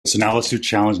So now let's do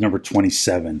challenge number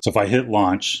 27. So if I hit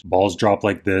launch, balls drop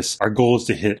like this. Our goal is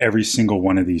to hit every single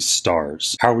one of these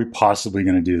stars. How are we possibly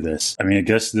going to do this? I mean, I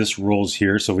guess this rules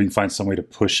here, so we can find some way to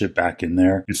push it back in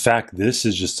there. In fact, this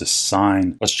is just a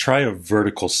sine. Let's try a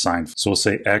vertical sine. So we'll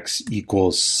say x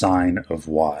equals sine of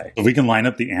y. If we can line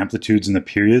up the amplitudes and the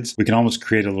periods, we can almost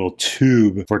create a little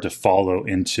tube for it to follow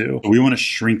into. We want to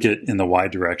shrink it in the y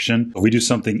direction. If we do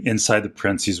something inside the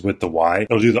parentheses with the y,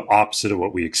 it'll do the opposite of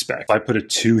what we expect. If I put a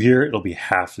 2 here, it'll be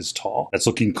half as tall. That's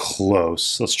looking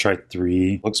close. Let's try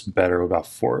 3. Looks better about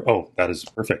 4. Oh, that is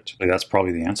perfect. Like, that's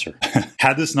probably the answer.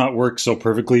 Had this not worked so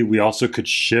perfectly, we also could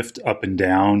shift up and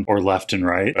down or left and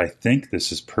right. But I think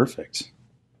this is perfect.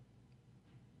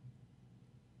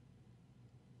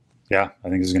 Yeah, I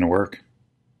think this is going to work.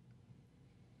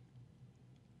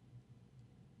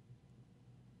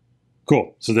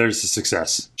 Cool. So there's the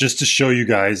success. Just to show you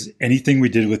guys, anything we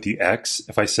did with the x,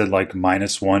 if I said like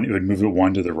 -1, it would move it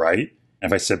 1 to the right.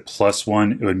 And if I said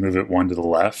 +1, it would move it 1 to the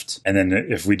left. And then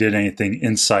if we did anything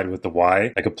inside with the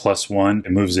y, like a +1,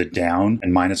 it moves it down,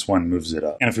 and -1 moves it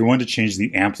up. And if we wanted to change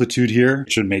the amplitude here,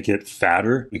 which would make it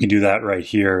fatter, we can do that right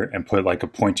here and put like a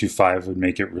 0.25 would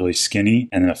make it really skinny,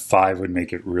 and then a 5 would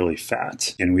make it really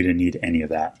fat. And we didn't need any of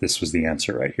that. This was the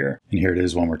answer right here. And here it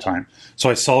is one more time.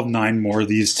 So I solved 9 more of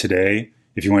these today.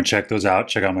 If you want to check those out,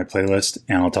 check out my playlist,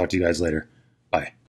 and I'll talk to you guys later. Bye.